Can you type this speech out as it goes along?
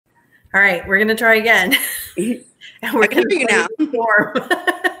All right, we're going to try again. And we're going to hear you now.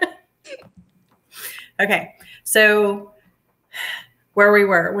 Okay, so where we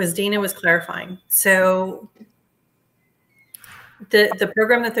were was Dina was clarifying. So the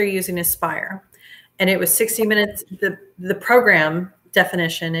program that they're using is Spire, and it was 60 minutes. The program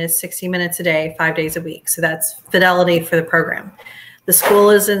definition is 60 minutes a day, 5 days a week. So that's fidelity for the program. The school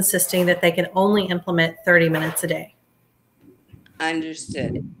is insisting that they can only implement 30 minutes a day.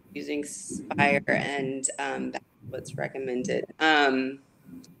 Understood. Using Spire, and that's what's recommended. And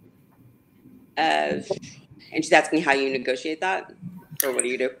she's asking how you negotiate that, or what do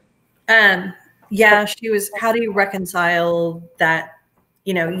you do? Yeah, she was, how do you reconcile that?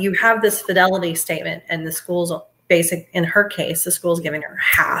 You know, you have this fidelity statement, and the school's basic, in her case, the school's giving her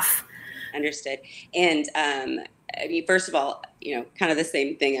half. Understood. And I mean, first of all, you know, kind of the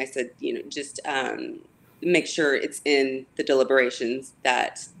same thing I said, you know, just make sure it's in the deliberations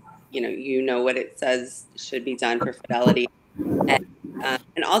that, you know what it says should be done for fidelity. And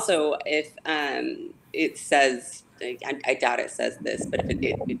also if it says, I doubt it says this, but if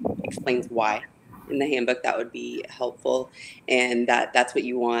it explains why in the handbook, that would be helpful. And that's what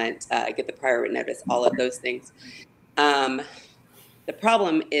you want, get the prior written notice, all of those things. The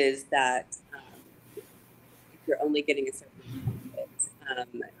problem is that if you're only getting a certain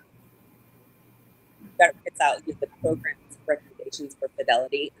benefit, that puts out the program's recommendations for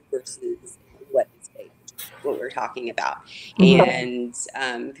fidelity versus what is baked, what we're talking about. And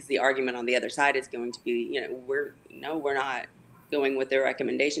because the argument on the other side is going to be, we're not going with their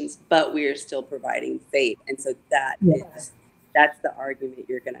recommendations, but we are still providing FAPE. And so that's the argument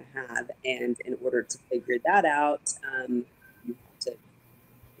you're going to have. And in order to figure that out, you have to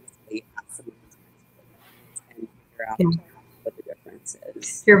basically have some of these and figure out what the difference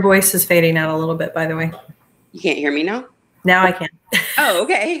is. Your voice is fading out a little bit, by the way. You can't hear me now? Now I can. Oh,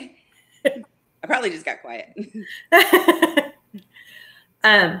 okay. I probably just got quiet.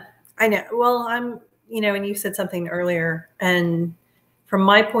 I know. Well, and you said something earlier, and from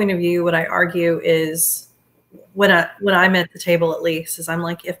my point of view, what I argue is when I'm at the table, at least, is I'm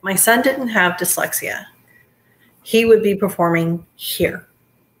like, if my son didn't have dyslexia, he would be performing here.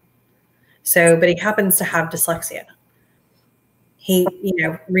 So, but he happens to have dyslexia.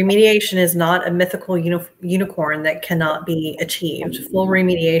 Remediation is not a mythical unicorn that cannot be achieved. Full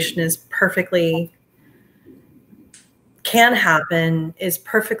remediation is can happen, is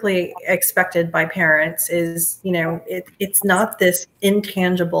perfectly expected by parents, it's not this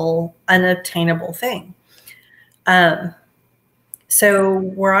intangible, unobtainable thing. So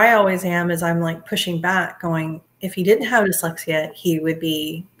where I always am is I'm like pushing back going, if he didn't have dyslexia, he would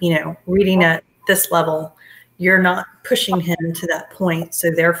be, reading at this level. You're not pushing him to that point.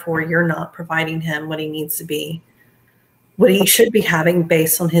 So therefore you're not providing him what he needs to be, what he should be having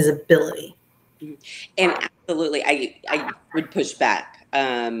based on his ability. And absolutely, I would push back.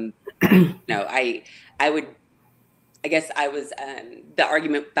 I guess I was the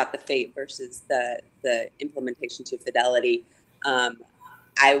argument about the FAPE versus the implementation to fidelity.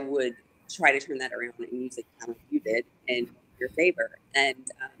 I would try to turn that around and use it kind of you did in your favor. And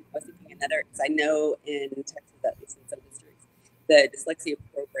I was thinking another, because I know in Texas, at least in some districts, the dyslexia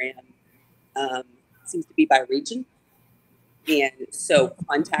program seems to be by region. And so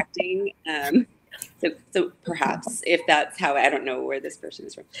contacting, so perhaps if that's how, I don't know where this person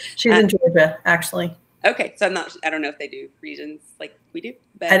is from. She's in Georgia, actually. Okay, so I don't know if they do regions like we do.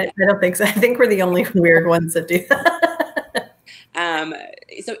 But I don't think so. I think we're the only weird ones that do that.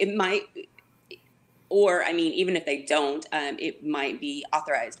 So it might, or I mean, even if they don't, it might be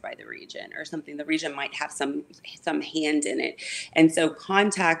authorized by the region or something. The region might have some hand in it. And so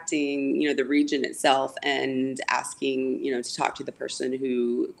contacting, the region itself and asking, to talk to the person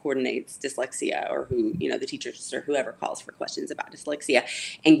who coordinates dyslexia or who, the teachers or whoever calls for questions about dyslexia,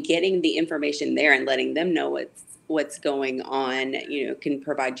 and getting the information there and letting them know what's going on, can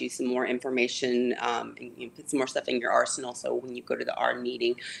provide you some more information, and put some more stuff in your arsenal. So when you go to the R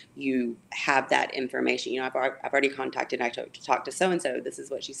meeting, you have that information. I've already contacted, I talked to so-and-so, this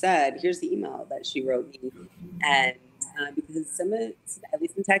is what she said, here's the email that she wrote me. And because at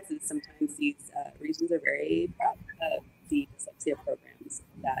least in Texas, sometimes these regions are very proud of the dyslexia programs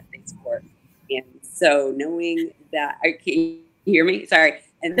that they support. And so knowing that, can you hear me? Sorry.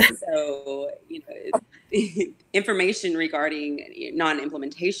 And so, information regarding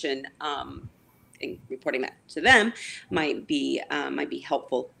non-implementation and reporting that to them might be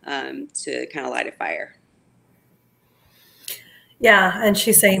helpful to kind of light a fire. Yeah, and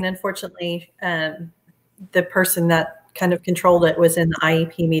she's saying, unfortunately, the person that kind of controlled it was in the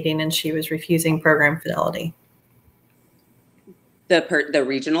IEP meeting, and she was refusing program fidelity. The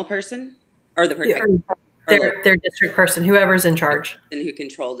regional person or the Yeah, person, their district person, whoever's in charge. And who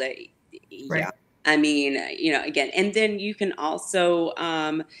controlled it. Right. Yeah. I mean, again, and then you can also,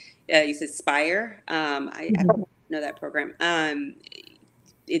 you said Spire. I don't know that program.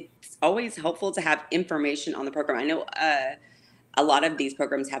 It's always helpful to have information on the program. I know a lot of these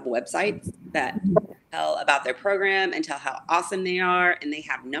programs have websites that tell about their program and tell how awesome they are, and they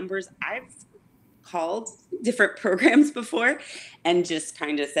have numbers. I've called different programs before and just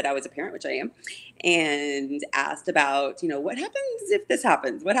kind of said I was a parent, which I am, and asked about, what happens if this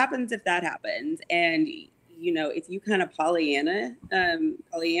happens? What happens if that happens? And, if you kind of Pollyanna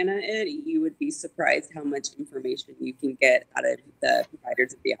it, you would be surprised how much information you can get out of the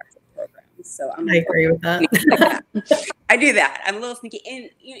providers of the actual program. So I agree with that. I do that. I'm a little sneaky, and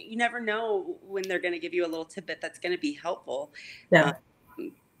you never know when they're going to give you a little tidbit that's going to be helpful. Yeah.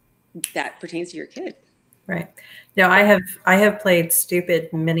 That pertains to your kid. Right. No, I have played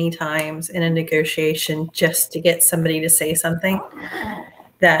stupid many times in a negotiation just to get somebody to say something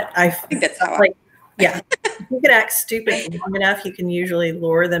that I think that's how yeah. If you can act stupid long enough, you can usually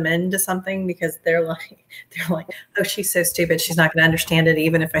lure them into something because they're like, oh, she's so stupid. She's not going to understand it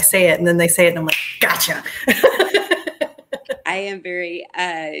even if I say it. And then they say it and I'm like, gotcha. I am very,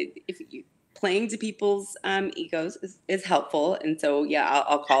 playing to people's egos is helpful. And so, yeah,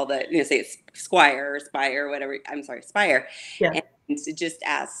 I'll call the, say it's Squire or Spire, whatever. I'm sorry, Spire. Yeah. And to just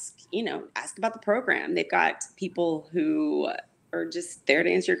ask about the program. They've got people who are just there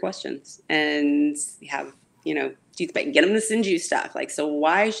to answer your questions and have, get them to send you stuff. Like, so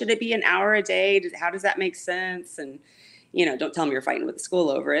why should it be an hour a day? How does that make sense? And, don't tell them you're fighting with the school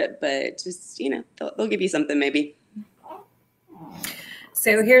over it, but just, they'll give you something maybe.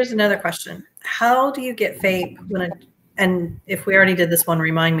 So here's another question. How do you get FAPE and if we already did this one,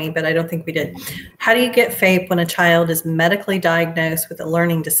 remind me, but I don't think we did. How do you get FAPE when a child is medically diagnosed with a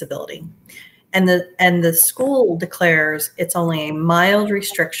learning disability and the school declares it's only a mild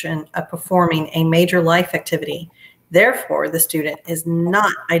restriction of performing a major life activity? Therefore, the student is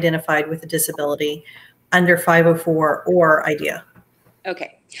not identified with a disability under 504 or IDEA.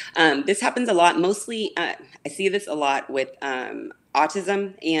 Okay. This happens a lot. Mostly, I see this a lot with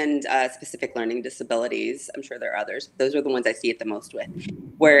autism and specific learning disabilities. I'm sure there are others. Those are the ones I see it the most with,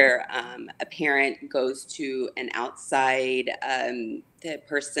 where a parent goes to an outside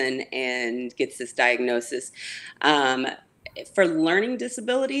person and gets this diagnosis. For learning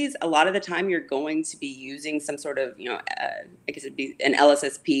disabilities, a lot of the time you're going to be using some sort of, I guess it'd be an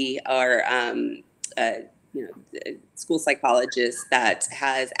LSSP or school psychologist that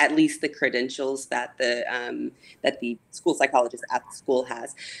has at least the credentials that the school psychologist at the school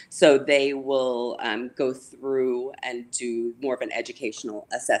has. So they will go through and do more of an educational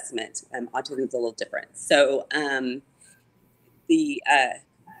assessment. Autism is a little different. So let's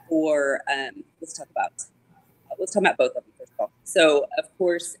talk about both of them first of all. So of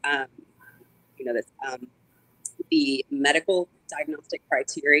course, the medical diagnostic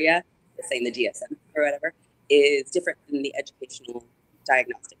criteria, saying the DSM or whatever, is different than the educational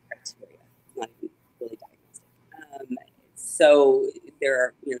diagnostic criteria. It's not even really diagnostic. So there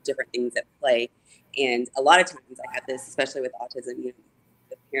are different things at play, and a lot of times I have this, especially with autism.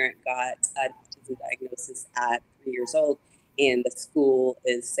 The parent got an autism diagnosis at 3 years old, and the school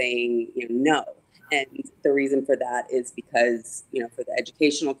is saying no, and the reason for that is because for the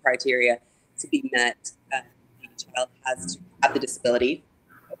educational criteria to be met, the child has to have the disability.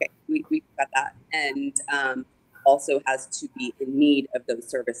 Okay, we got that, and also has to be in need of those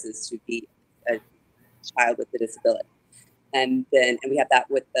services to be a child with a disability, and we have that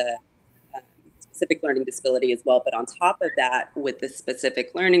with the specific learning disability as well. But on top of that, with the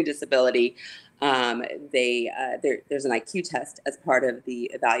specific learning disability, there's an IQ test as part of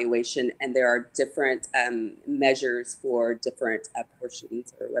the evaluation, and there are different measures for different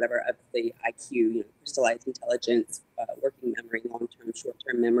portions or whatever of the IQ, crystallized intelligence, working memory, long-term,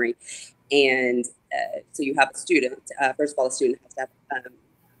 short-term memory. And so you have a student, first of all, a student has to have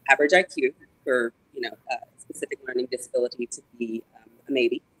average IQ for, specific learning disability to be a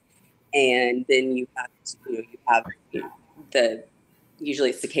maybe. And then you have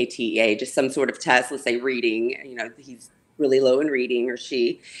usually it's the KTEA, just some sort of test, let's say reading, he's really low in reading or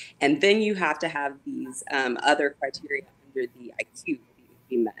she. And then you have to have these other criteria under the IQ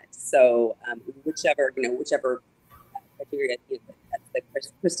be met. So whichever criteria, that's the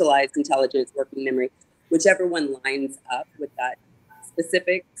crystallized intelligence, working memory, whichever one lines up with that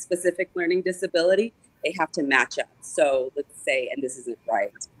specific learning disability, they have to match up. So let's say, and this isn't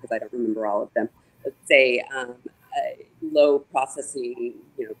right because I don't remember all of them, let's say low processing,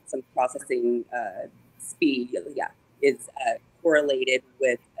 some processing speed, is correlated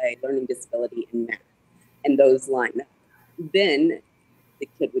with a learning disability in math, and those line up, then the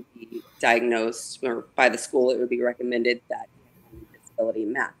kid would be diagnosed, or by the school, it would be recommended that he has a learning disability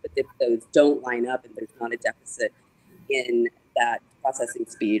in math. But if those don't line up and there's not a deficit in that processing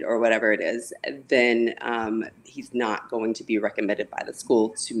speed or whatever it is, then he's not going to be recommended by the school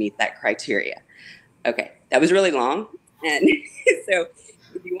to meet that criteria. Okay, that was really long. And so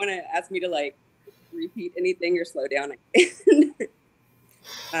if you want to ask me to like repeat anything or slow down, yeah,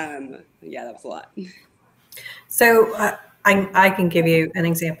 that was a lot. So I can give you an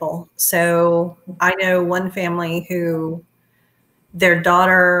example. So I know one family who their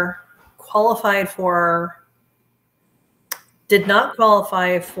daughter did not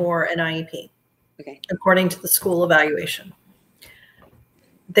qualify for an IEP, according to the school evaluation.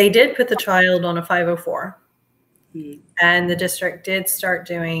 They did put the child on a 504, and the district did start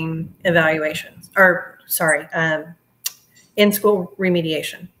doing evaluations, in-school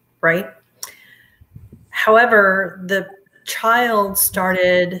remediation, right? However, the child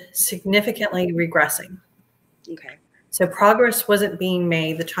started significantly regressing. Okay. So progress wasn't being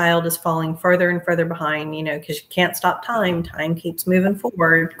made. The child is falling further and further behind, because you can't stop time. Time keeps moving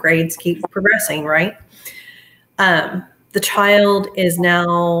forward. Grades keep progressing, right? The child is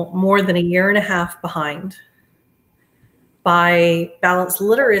now more than a year and a half behind. By balanced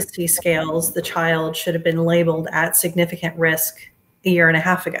literacy scales, the child should have been labeled at significant risk a year and a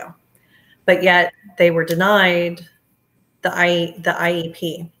half ago. But yet they were denied the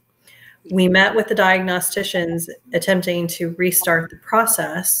IEP. We met with the diagnosticians attempting to restart the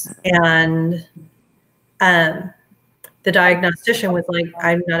process, and the diagnostician was like,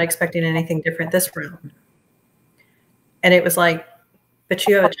 I'm not expecting anything different this round. And it was like, but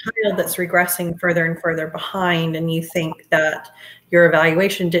you have a child that's regressing further and further behind, and you think that your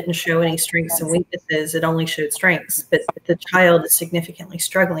evaluation didn't show any strengths and weaknesses, it only showed strengths. But if the child is significantly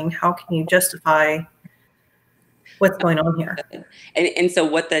struggling, how can you justify what's going on here? And so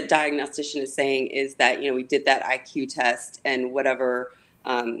what the diagnostician is saying is that, we did that IQ test, and whatever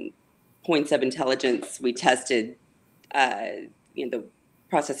points of intelligence we tested, the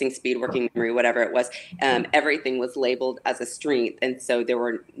processing speed, working memory, whatever it was, everything was labeled as a strength. And so there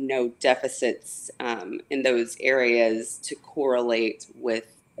were no deficits in those areas to correlate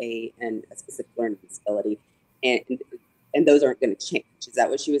with a specific learning disability. And those aren't going to change. Is that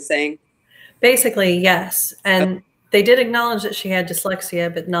what she was saying? Basically, yes. And they did acknowledge that she had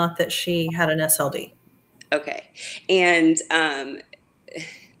dyslexia, but not that she had an SLD. Okay. And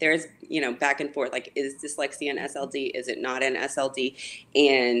there's, back and forth, like, is dyslexia an SLD? Is it not an SLD?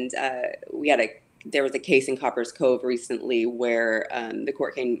 And there was a case in Coppers Cove recently where the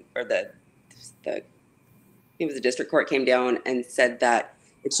court came, or it was the district court came down and said that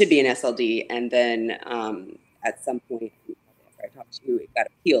it should be an SLD. And then at some point, after I talked to you, it got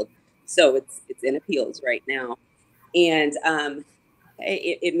appealed. So it's in appeals right now. And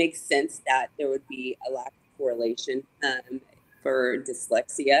it makes sense that there would be a lack of correlation for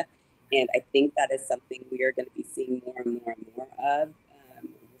dyslexia. And I think that is something we are going to be seeing more and more and more of.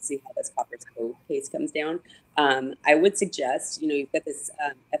 We'll see how this Coppers Cove case comes down. I would suggest, you've got this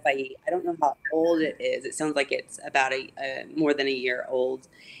FIE. I don't know how old it is. It sounds like it's about more than a year old.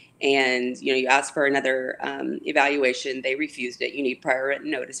 And, you asked for another evaluation. They refused it. You need prior written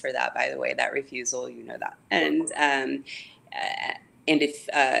notice for that, by the way, that refusal, that. And if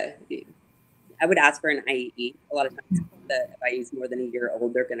I would ask for an IEE. A lot of times, if I use more than a year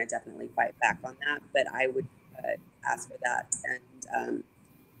old, they're going to definitely fight back on that. But I would ask for that, and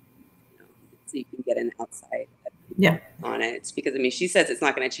so you can get an outside on it. Because she says it's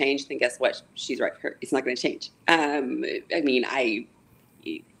not going to change. Then guess what? She's right. It's not going to change. And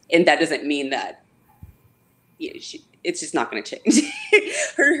that doesn't mean that it's just not going to change.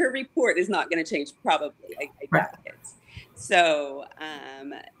 her report is not going to change. Probably, I doubt it. So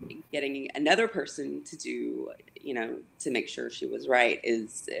getting another person to do, to make sure she was right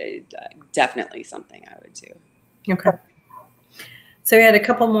is definitely something I would do. Okay. So we had a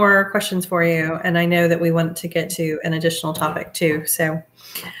couple more questions for you, and I know that we want to get to an additional topic too. So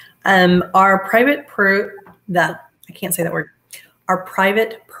our private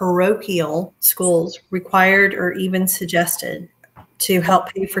parochial schools required or even suggested to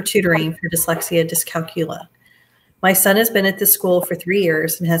help pay for tutoring for dyslexia dyscalculia. My son has been at this school for 3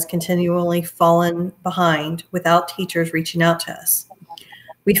 years and has continually fallen behind without teachers reaching out to us.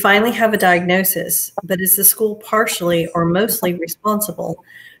 We finally have a diagnosis, but is the school partially or mostly responsible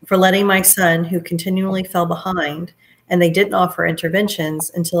for letting my son, who continually fell behind, and they didn't offer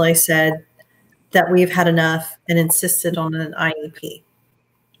interventions until I said that we've had enough and insisted on an IEP?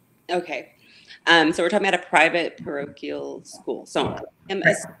 Okay. So we're talking about a private parochial school. So I'm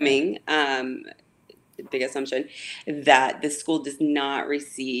assuming, big assumption, that the school does not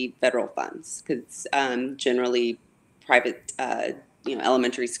receive federal funds, because generally private,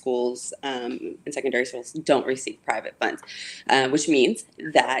 elementary schools and secondary schools don't receive private funds, which means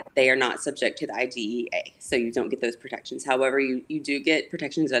that they are not subject to the IDEA. So you don't get those protections. However, you do get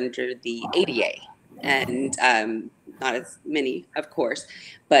protections under the ADA, and not as many, of course,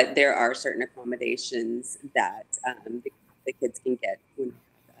 but there are certain accommodations that the kids can get when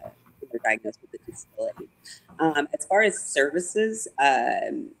they're diagnosed with a disability. As far as services,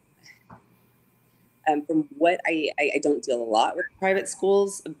 from what I don't deal a lot with private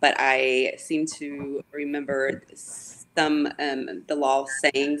schools, but I seem to remember some the law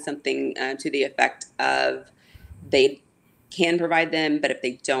saying something to the effect of they can provide them, but if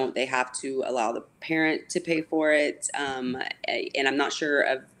they don't, they have to allow the parent to pay for it. And I'm not sure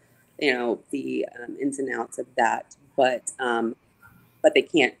of the ins and outs of that, but they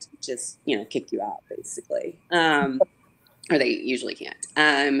can't just kick you out basically, or they usually can't.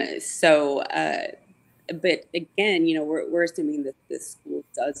 But again, we're assuming that this school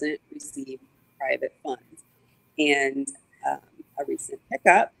doesn't receive private funds. And um, a recent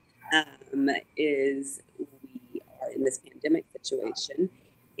pickup is we are in this pandemic situation,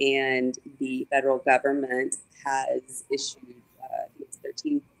 and the federal government has issued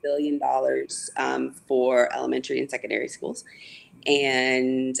 $13 billion for elementary and secondary schools,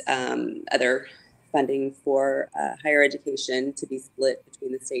 and other funding for higher education to be split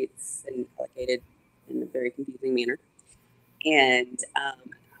between the states and allocated in a very confusing manner. And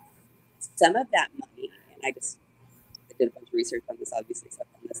some of that money, and I did a bunch of research on this, obviously, so I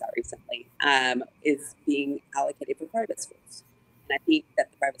found this out recently, is being allocated for private schools. And I think that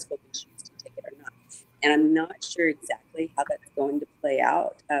the private school can choose to take it or not. And I'm not sure exactly how that's going to play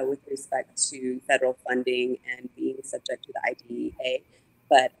out with respect to federal funding and being subject to the IDEA.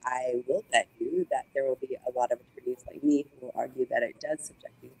 But I will bet you that there will be a lot of attorneys like me who will argue that it does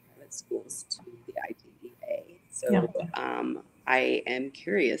subject these private schools to the IDEA. So I am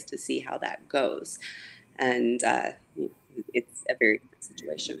curious to see how that goes. And it's a very different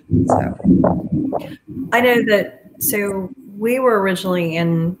situation. So I know that. So we were originally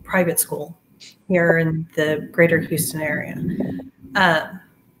in private school here in the greater Houston area.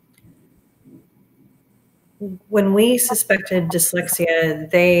 When we suspected dyslexia,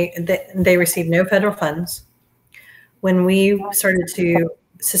 they received no federal funds. When we started to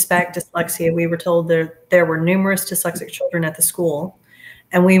suspect dyslexia, we were told there were numerous dyslexic children at the school,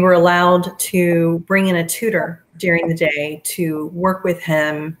 and we were allowed to bring in a tutor during the day to work with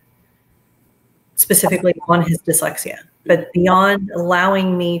him specifically on his dyslexia. But beyond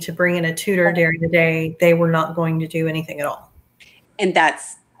allowing me to bring in a tutor during the day, they were not going to do anything at all. And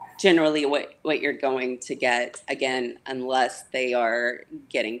that's generally what you're going to get, again, unless they are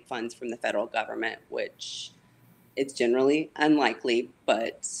getting funds from the federal government, which it's generally unlikely,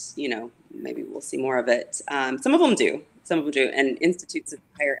 but maybe we'll see more of it. Some of them do. And institutions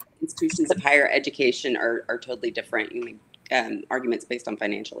of higher education are totally different. You make arguments based on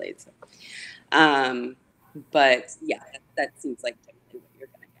financial aid. So. But yeah, that seems like generally what you're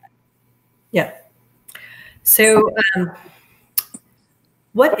going to get. Yeah. So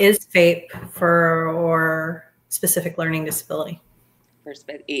what is FAPE or specific learning disability? First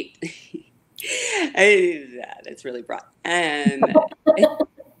bit 8. That's really broad. I'm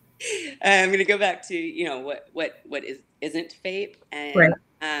going to go back to what isn't FAPE, and right.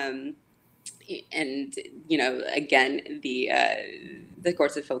 And again, the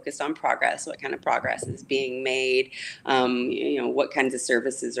courts have focused on progress. What kind of progress is being made? What kinds of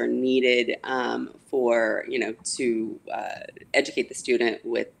services are needed for to educate the student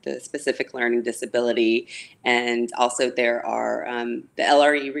with the specific learning disability. And also there are the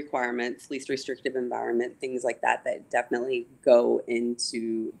LRE requirements, least restrictive environment, things like that definitely go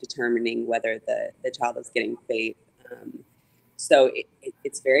into determining whether the child is getting FAPE. So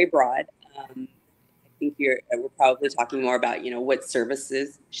it's very broad. I think we're probably talking more about what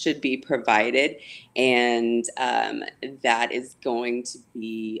services should be provided, and that is going to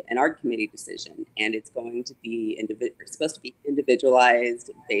be an art committee decision, and it's going to be supposed to be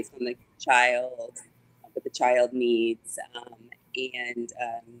individualized based on the child, what the child needs, and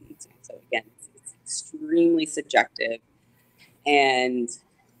so again, it's extremely subjective, and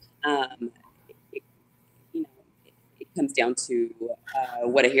it comes down to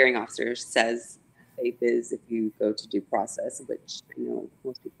what a hearing officer says FAPE is if you go to due process, which I know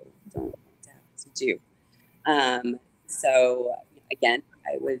most people don't want to have to do. So again,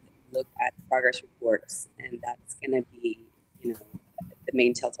 I would look at progress reports, and that's going to be, the the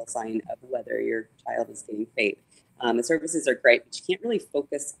main telltale sign of whether your child is getting FAPE. The services are great, but you can't really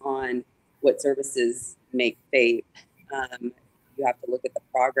focus on what services make FAPE. You have to look at the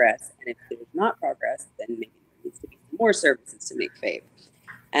progress, and if there's not progress, then maybe there needs to be more services to make FAPE.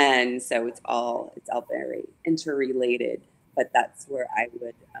 And so it's all very interrelated. But that's where I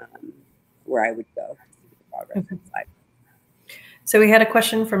would go to see the progress inside. So we had a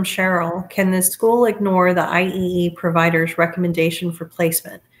question from Cheryl. Can the school ignore the IEE provider's recommendation for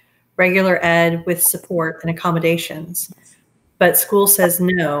placement, regular ed with support and accommodations? But school says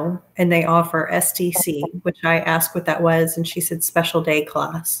no, and they offer SDC, which I asked what that was, and she said special day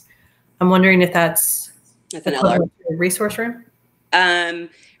class. I'm wondering if that's an LR resource room?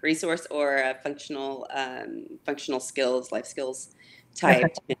 Resource or a functional skills, life skills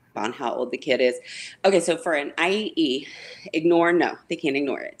type, depending on how old the kid is. Okay, so for an IEE, no, they can't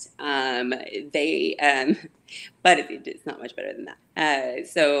ignore it. But it's not much better than that.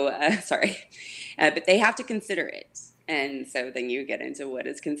 Sorry, but they have to consider it. And so then you get into what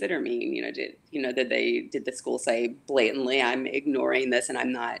does consider mean? Did the school say blatantly, I'm ignoring this and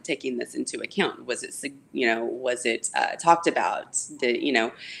I'm not taking this into account? Was it talked about?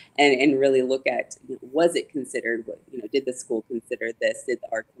 And really look at, was it considered? Did the school consider this? Did the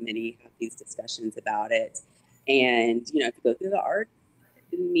art committee have these discussions about it? And, if you go through the art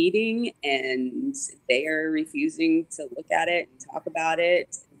meeting and they are refusing to look at it and talk about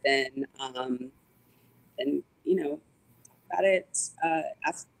it, then about it,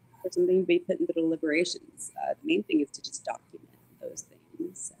 ask for something to be put into deliberations. The main thing is to just document those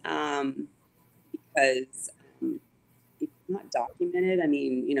things, because if it's not documented,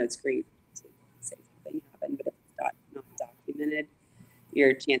 it's great to say something happened, but if it's not documented,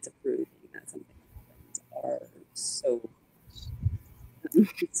 your chance of proving that something happened are so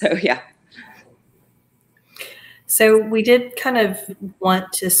yeah. So we did kind of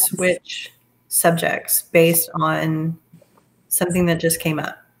want to switch subjects based on something that just came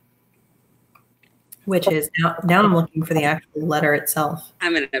up, which is now I'm looking for the actual letter itself.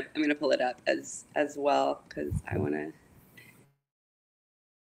 I'm gonna pull it up as well because I want to.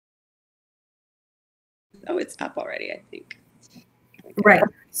 Oh, it's up already, I think. Right.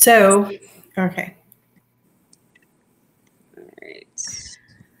 So, okay. All right.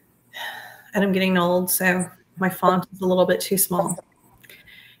 And I'm getting old, so my font is a little bit too small.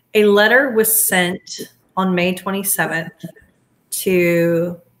 A letter was sent on May 27th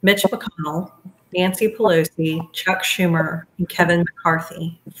to Mitch McConnell, Nancy Pelosi, Chuck Schumer, and Kevin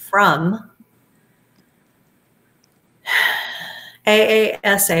McCarthy from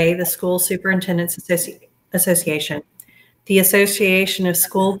AASA, the School Superintendents Association, the Association of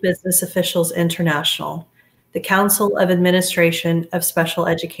School Business Officials International, the Council of Administration of Special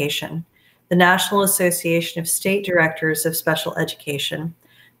Education, the National Association of State Directors of Special Education,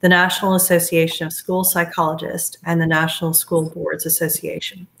 the National Association of School Psychologists, and the National School Boards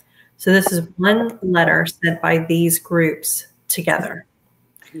Association. So this is one letter sent by these groups together.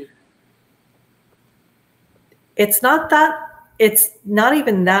 It's not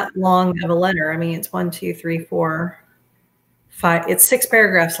even that long of a letter. It's 1, 2, 3, 4, 5. It's 6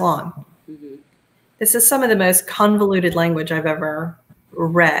 paragraphs long. Mm-hmm. This is some of the most convoluted language I've ever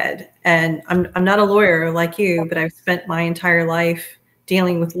read. And I'm not a lawyer like you, but I've spent my entire life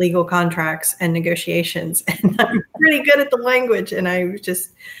dealing with legal contracts and negotiations, and I'm pretty good at the language. And I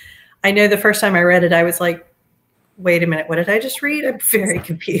know the first time I read it, I was like, wait a minute, what did I just read? I'm very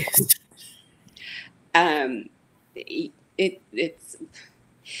confused. There's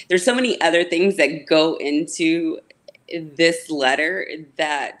so many other things that go into this letter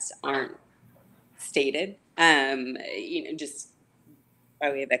that aren't stated, just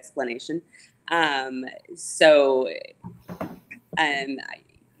by way of explanation. Do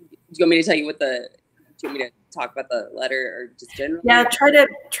you want me to tell you do you want me to talk about the letter or just generally? Yeah, try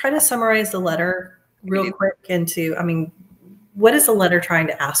to summarize the letter real quick into, what is the letter trying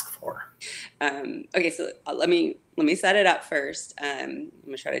to ask for? Okay, so let me set it up first. I'm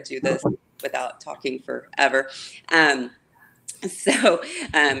gonna try to do this without talking forever. Under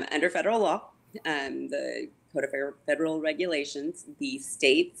federal law, the Code of Federal Regulations, the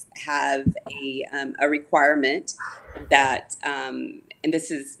states have a requirement that, and this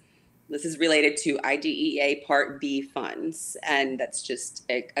is related to IDEA Part B funds, and that's just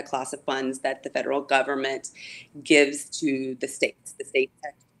a class of funds that the federal government gives to the states. The states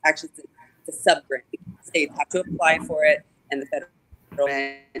actually, it's a sub-grant. The states have to apply for it, and the federal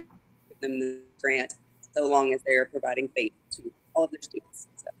government gives them the grant so long as they are providing FAPE to all of their students.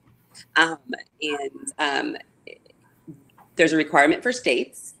 There's a requirement for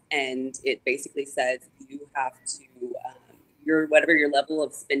states, and it basically says you have to whatever your level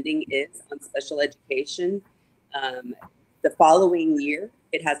of spending is on special education, the following year,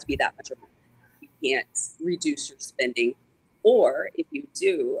 it has to be that much or more. You can't reduce your spending. Or if you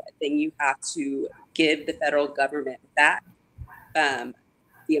do, then you have to give the federal government back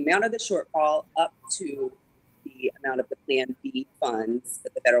the amount of the shortfall up to the amount of the Plan B funds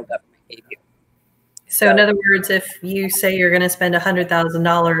that the federal government gave you. So in other words, if you say you're going to spend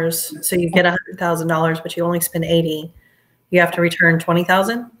 $100,000, so you get $100,000, but you only spend 80, you have to return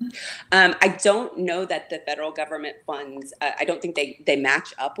 20,000. I don't know that the federal government funds. I don't think they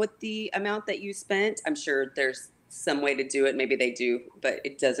match up with the amount that you spent. I'm sure there's some way to do it. Maybe they do, but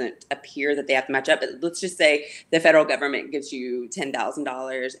it doesn't appear that they have to match up. But let's just say the federal government gives you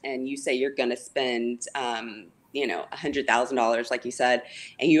 $10,000, and you say you're going to spend, $100,000, like you said,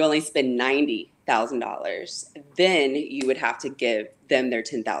 and you only spend $90,000. Then you would have to give them their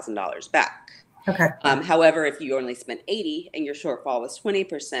 $10,000 back. Okay. However, if you only spent 80 and your shortfall was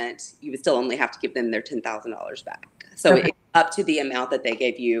 20%, you would still only have to give them their $10,000 back. So it's up to the amount that they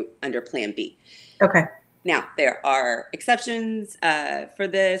gave you under Plan B. Okay. Now, there are exceptions for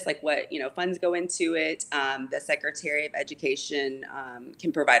this, like what, funds go into it. The Secretary of Education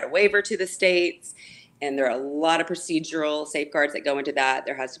can provide a waiver to the states. And there are a lot of procedural safeguards that go into that.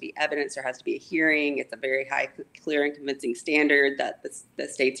 There has to be evidence. There has to be a hearing. It's a very high, clear, and convincing standard that the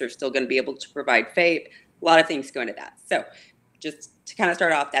states are still going to be able to provide FAPE. A lot of things go into that. So just to kind of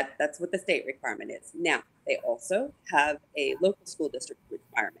start off, that's what the state requirement is. Now, they also have a local school district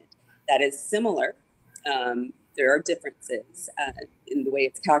requirement that is similar. There are differences in the way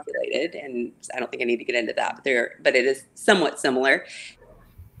it's calculated, and I don't think I need to get into that, but it is somewhat similar.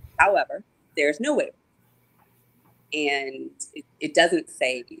 However, there's no waiver. And it doesn't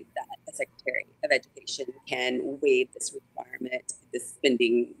say that the Secretary of Education can waive this requirement, this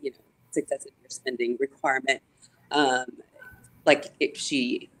spending, successive year spending requirement, like if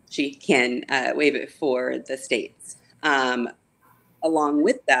she can waive it for the states. Along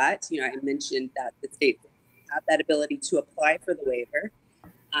with that, I mentioned that the states have that ability to apply for the waiver,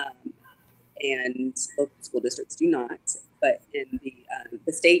 and local school districts do not. But in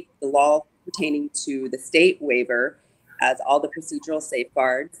the state, the law pertaining to the state waiver has all the procedural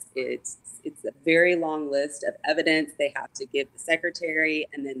safeguards. It's a very long list of evidence they have to give the secretary,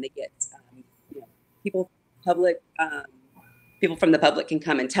 and then they get people from the public can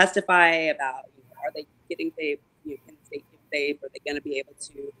come and testify about are they getting FAPE, can the state give FAPE, are they going to be able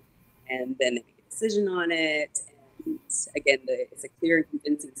to, and then they make a decision on it. And again, it's a clear and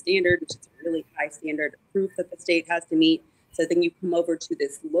convincing standard, which is a really high standard of proof that the state has to meet. So then you come over to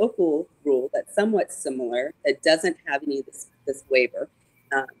this local rule that's somewhat similar, that doesn't have any of this waiver,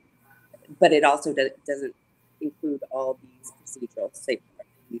 but it also doesn't include all these procedural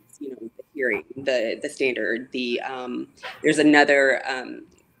safeguards, the hearing, the standard. There's another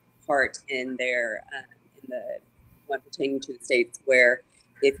part in there, in the one pertaining to the states, where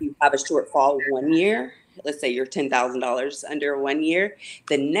if you have a shortfall 1 year, let's say you're $10,000 under 1 year,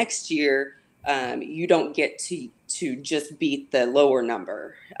 the next year you don't get to just beat the lower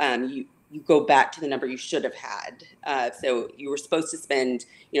number. You go back to the number you should have had. So you were supposed to spend,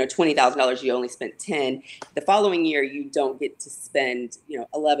 $20,000. You only spent 10. The following year, you don't get to spend,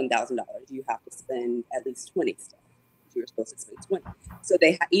 $11,000. You have to spend at least 20 still. You were supposed to spend 20. So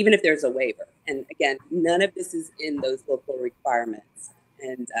even if there's a waiver, and again, none of this is in those local requirements.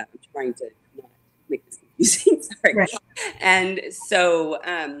 And I'm trying to not make this confusing. Sorry. Right. And so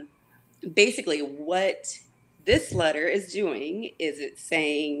basically, what this letter is doing is it's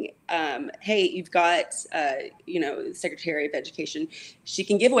saying, hey, you've got, Secretary of Education, she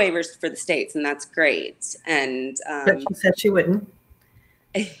can give waivers for the states, and that's great. And but she said she wouldn't.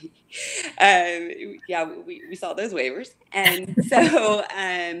 Yeah, we saw those waivers. And so,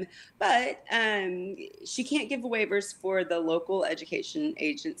 but she can't give waivers for the local education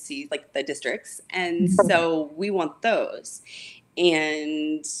agencies, like the districts. And so we want those.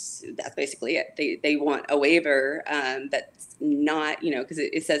 And that's basically it. They want a waiver that's not, because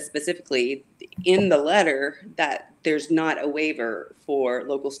it says specifically in the letter that there's not a waiver for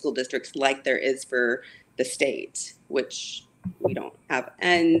local school districts like there is for the state, which we don't have.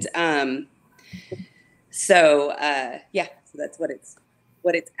 And so that's what it's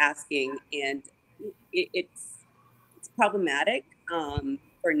asking. And it's problematic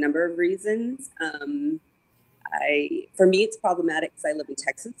for a number of reasons. For me, it's problematic because I live in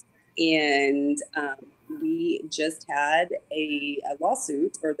Texas, and we just had a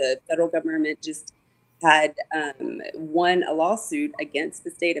lawsuit, or the federal government just had won a lawsuit against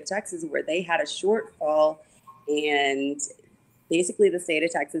the state of Texas where they had a shortfall, and basically the state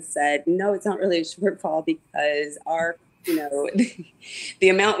of Texas said, no, it's not really a shortfall because our you know, the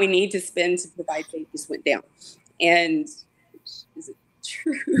amount we need to spend to provide faith just went down. And is it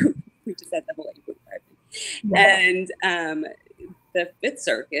true? We just had the whole 8.5. Yeah. And the Fifth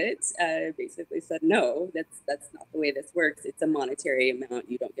Circuit basically said, no, that's not the way this works. It's a monetary amount.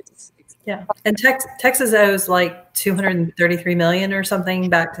 You don't get to. Yeah. And Texas owes like $233 million or something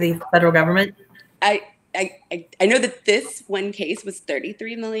back to the federal government. I know that this one case was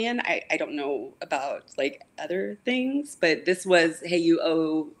 33 million. I don't know about like other things, but this was, hey, you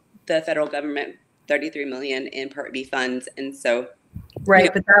owe the federal government 33 million in Part B funds. And so, right.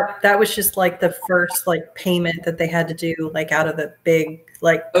 You know, but that was just like the first like payment that they had to do, like out of the big,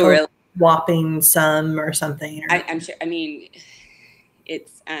 like really? whopping sum or something. I'm sure. I mean,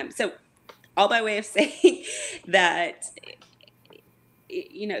 it's so all by way of saying that,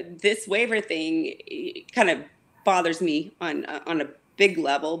 you know, this waiver thing kind of bothers me on a big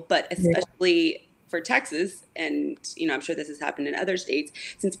level, but especially for Texas, and you know, I'm sure this has happened in other states,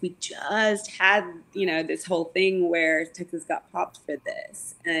 since we just had, you know, this whole thing where Texas got popped for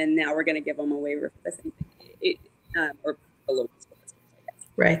this, and now we're going to give them a waiver for the same thing, or a local school district, I guess.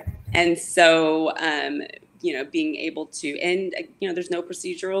 Right. And so, you know, being able to, and you know, there's no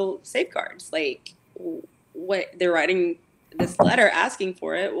procedural safeguards, like what they're writing this letter asking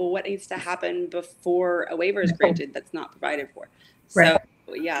for it. Well, what needs to happen before a waiver is granted that's not provided for? Right.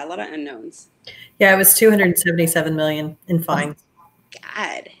 So yeah, a lot of unknowns. Yeah, it was $277 million in fines.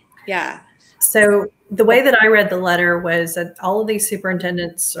 God, yeah. So the way that I read the letter was that all of these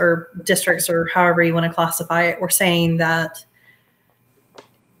superintendents or districts, or however you want to classify it, were saying that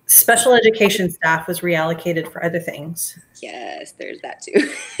special education staff was reallocated for other things. Yes, there's that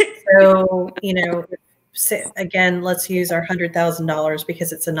too. So, you know, again, let's use our $100,000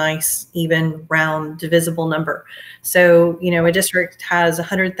 because it's a nice, even, round, divisible number. So, you know, a district has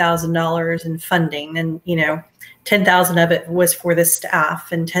 $100,000 in funding, and, you know, 10,000 of it was for this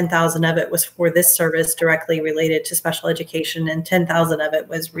staff, and 10,000 of it was for this service directly related to special education, and 10,000 of it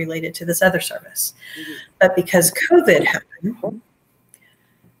was related to this other service. Mm-hmm. But because COVID happened,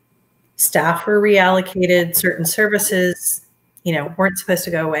 staff were reallocated, certain services, you know, weren't supposed to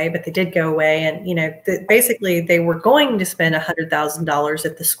go away, but they did go away. And, you know, basically they were going to spend $100,000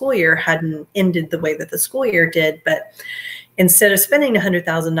 if the school year hadn't ended the way that the school year did. But instead of spending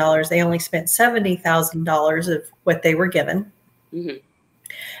 $100,000, they only spent $70,000 of what they were given. Mm-hmm.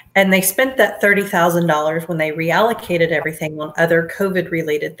 And they spent that $30,000 when they reallocated everything on other COVID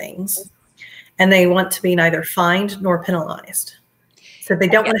related things. And they want to be neither fined nor penalized. So they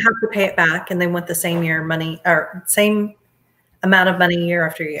don't want to have to pay it back, and they want the same year money, or same amount of money year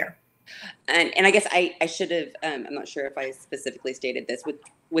after year. And I guess I should have, I'm not sure if I specifically stated this,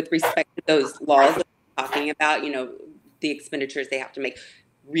 with respect to those laws that we're talking about, you know, the expenditures they have to make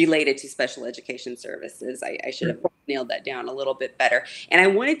related to special education services. I should have nailed that down a little bit better. And I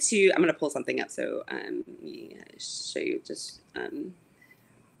wanted to, I'm going to pull something up. So let me show you just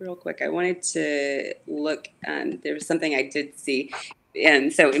real quick. I wanted to look, there was something I did see.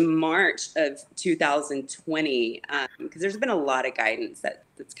 And so in March of 2020, because there's been a lot of guidance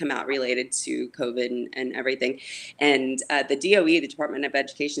that's come out related to COVID and everything. And the DOE, the Department of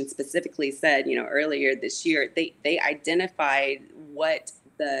Education, specifically said, you know, earlier this year, they identified what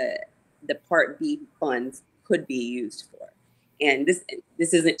the Part B funds could be used for. And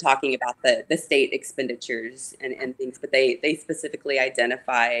this isn't talking about the state expenditures and things, but they specifically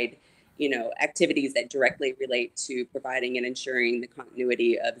identified, you know, activities that directly relate to providing and ensuring the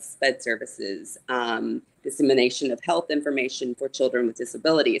continuity of SPED services, dissemination of health information for children with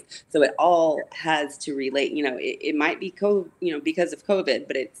disabilities. So it all has to relate, you know, it might be because of COVID,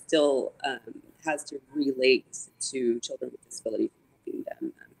 but it still has to relate to children with disabilities, helping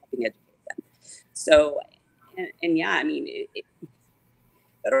them, helping educate them. So, and yeah, I mean,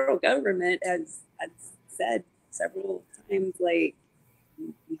 federal government has said several times, like,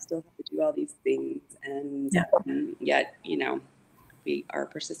 we still have to do all these things, and yet, you know, we are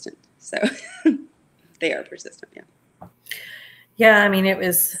persistent. So they are persistent. Yeah. I mean, it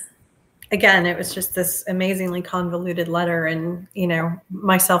was just this amazingly convoluted letter, and, you know,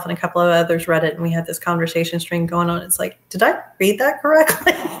 myself and a couple of others read it, and we had this conversation string going on. It's like, did I read that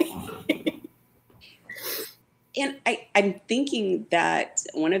correctly? And I'm thinking that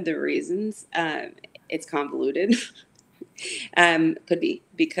one of the reasons it's convoluted could be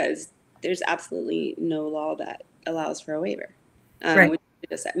because there's absolutely no law that allows for a waiver. Right.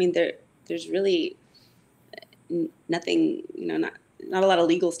 I mean, there's really nothing, you know, not a lot of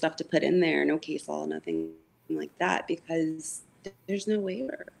legal stuff to put in there, no case law, nothing like that, because there's no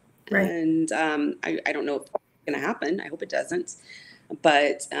waiver. Right. And I don't know if it's going to happen. I hope it doesn't.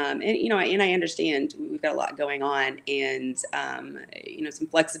 But and I understand we've got a lot going on, and some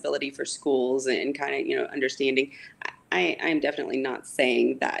flexibility for schools and kind of understanding. I'm definitely not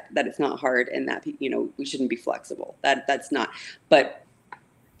saying that it's not hard and that we shouldn't be flexible. That's not. But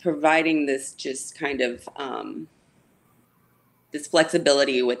providing this just kind of this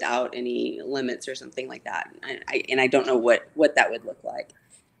flexibility without any limits or something like that, and I don't know what that would look like.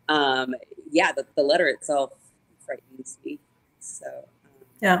 Yeah, the letter itself frightens me. So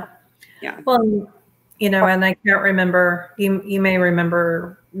Yeah. yeah. Well, and I can't remember, you may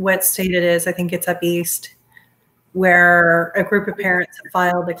remember what state it is. I think it's up east, where a group of parents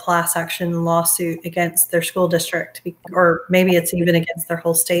filed a class action lawsuit against their school district, or maybe it's even against their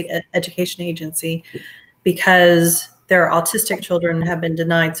whole state education agency, because their autistic children have been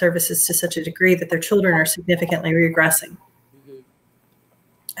denied services to such a degree that their children are significantly regressing. Mm-hmm.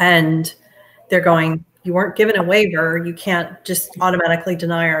 And they're going, you weren't given a waiver. You can't just automatically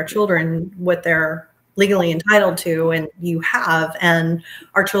deny our children what they're legally entitled to, and you have, and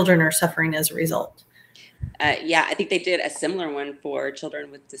our children are suffering as a result. Yeah, I think they did a similar one for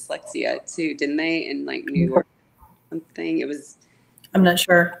children with dyslexia too, didn't they? In like New York, something. It was. I'm not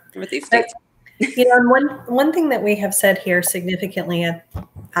sure. What these states? And one thing that we have said here significantly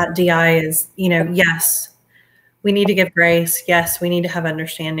at DI is, yes, we need to give grace. Yes, we need to have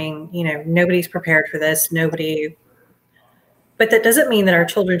understanding. Nobody's prepared for this. But that doesn't mean that our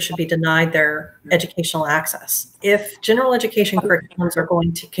children should be denied their educational access. If general education curriculums are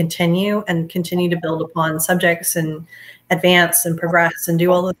going to continue to build upon subjects and advance and progress and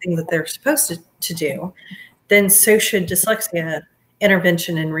do all the things that they're supposed to do, then so should dyslexia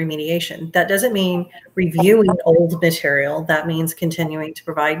intervention and remediation. That doesn't mean reviewing old material. That means continuing to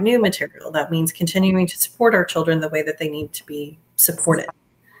provide new material. That means continuing to support our children the way that they need to be supported.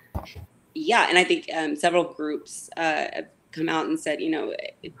 Yeah, and I think several groups come out and said,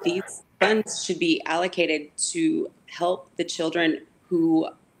 these funds should be allocated to help the children who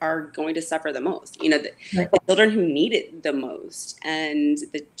are going to suffer the most, the children who need it the most. And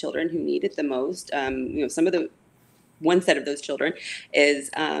the children who need it the most, one set of those children is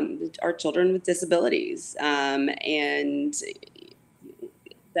our children with disabilities. And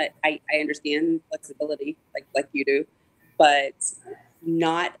that I understand flexibility like you do, but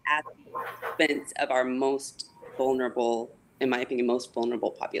not at the expense of our most vulnerable, in my opinion, most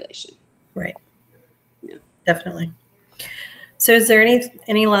vulnerable population. Right. Yeah, definitely. So is there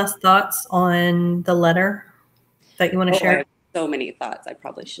any last thoughts on the letter that you want to share? I have so many thoughts. I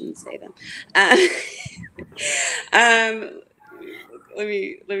probably shouldn't say them. Let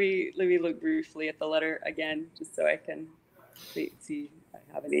me look briefly at the letter again, just so I can see if I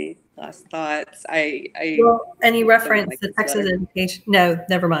have any last thoughts. Any reference to Texas education? No,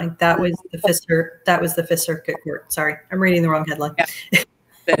 never mind. That was the Fifth Circuit Court. Sorry, I'm reading the wrong headline. Yeah.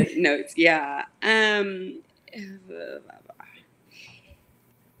 The notes, yeah.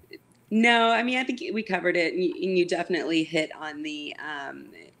 No, I mean, I think we covered it, and you definitely hit on the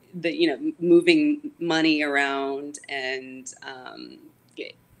moving money around, and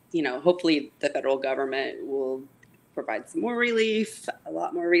hopefully the federal government will provide some more relief, a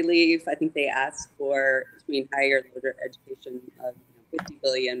lot more relief. I think they asked for between higher and lower education of 50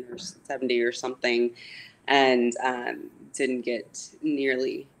 billion or 70 or something, and didn't get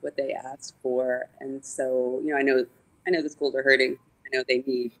nearly what they asked for. And so, I know the schools are hurting. I know they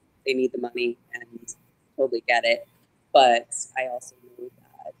need the money, and totally get it. But I also know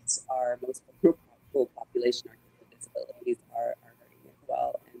that our most vulnerable population, our people with disabilities, are hurting as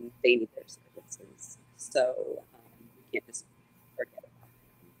well, and they need their services. So we can't just forget about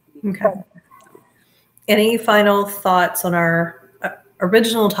it. Okay. Any final thoughts on our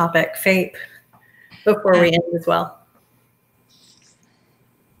original topic, FAPE, before we end as well?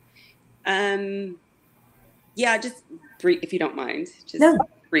 Yeah, just brief, if you don't mind.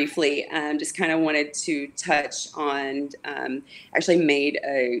 Briefly, just kind of wanted to touch on, actually made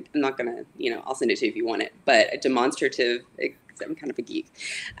I'm not going to, I'll send it to you if you want it, but a demonstrative, I'm kind of a geek,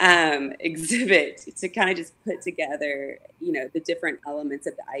 exhibit to kind of just put together, the different elements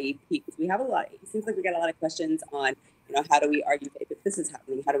of the IEP, because we have it seems like we got a lot of questions on, how do we argue if this is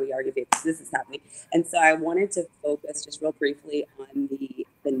happening? How do we argue if this is happening? And so I wanted to focus just real briefly on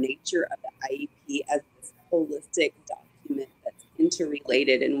the nature of the IEP as this holistic document that's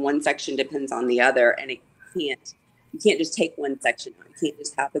interrelated, and one section depends on the other, and you can't just take one section out. You can't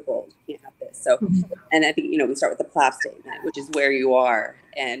just have the goals. You can't have this. So, and I think, we start with the PLAF statement, which is where you are.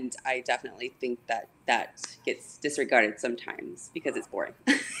 And I definitely think that gets disregarded sometimes because it's boring.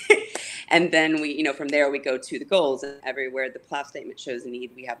 And then we, from there we go to the goals, and everywhere the PLAF statement shows a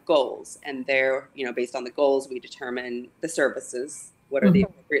need, we have goals. And there, based on the goals, we determine the services What are the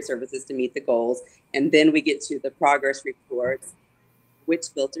appropriate services to meet the goals? And then we get to the progress reports, which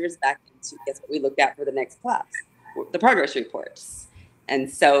filters back into, guess what we look at for the next class? The progress reports. And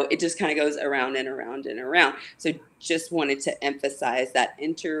so it just kind of goes around and around and around. So just wanted to emphasize that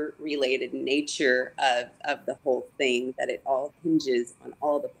interrelated nature of the whole thing, that it all hinges on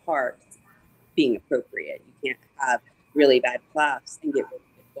all the parts being appropriate. You can't have really bad class and get really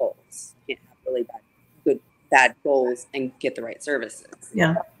good goals. You can't have really bad goals and get the right services.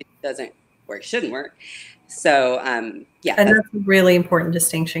 Yeah. It doesn't work, shouldn't work. So, yeah. And that's a really important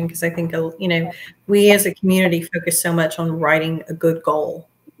distinction, because I think, you know, we as a community focus so much on writing a good goal.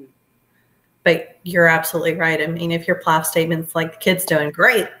 But you're absolutely right. I mean, if your PLAF statement's like, the kid's doing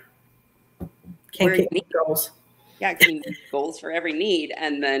great, can't get goals. Yeah, goals for every need.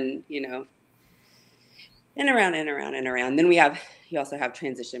 And then, you know, and around and around and around. Then you also have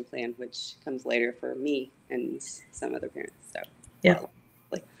transition plan, which comes later for me and some other parents. So, yeah.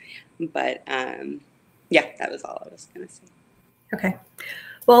 But, yeah, that was all I was going to say. Okay.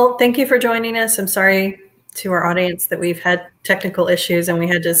 Well, thank you for joining us. I'm sorry to our audience that we've had technical issues and we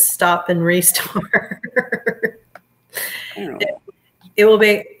had to stop and restart. It will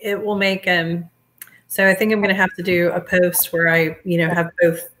make, so I think I'm going to have to do a post where I, you know, have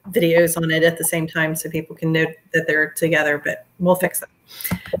both videos on it at the same time so people can know that they're together, but we'll fix that.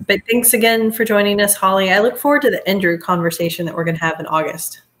 But thanks again for joining us, Holly. I look forward to the Andrew conversation that we're going to have in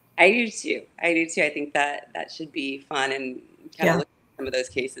August. I do too. I think that should be fun, and kind of look at some of those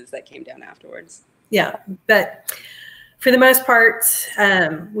cases that came down afterwards. Yeah, but for the most part,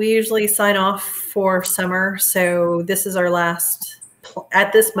 we usually sign off for summer. So this is our last,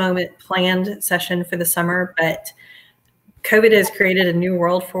 at this moment, planned session for the summer. But COVID has created a new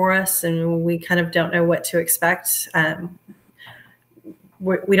world for us, and we kind of don't know what to expect.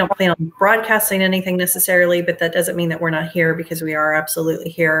 We don't plan on broadcasting anything necessarily, but that doesn't mean that we're not here, because we are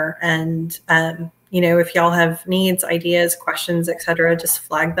absolutely here. And, you know, if y'all have needs, ideas, questions, etc., just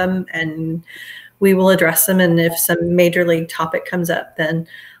flag them and we will address them. And if some major league topic comes up, then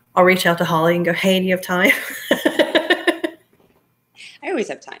I'll reach out to Holly and go, hey, do you have time? I always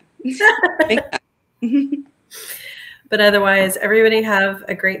have time. But otherwise, everybody have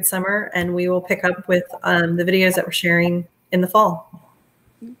a great summer, and we will pick up with the videos that we're sharing in the fall.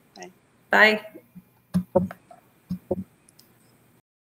 Bye. Bye.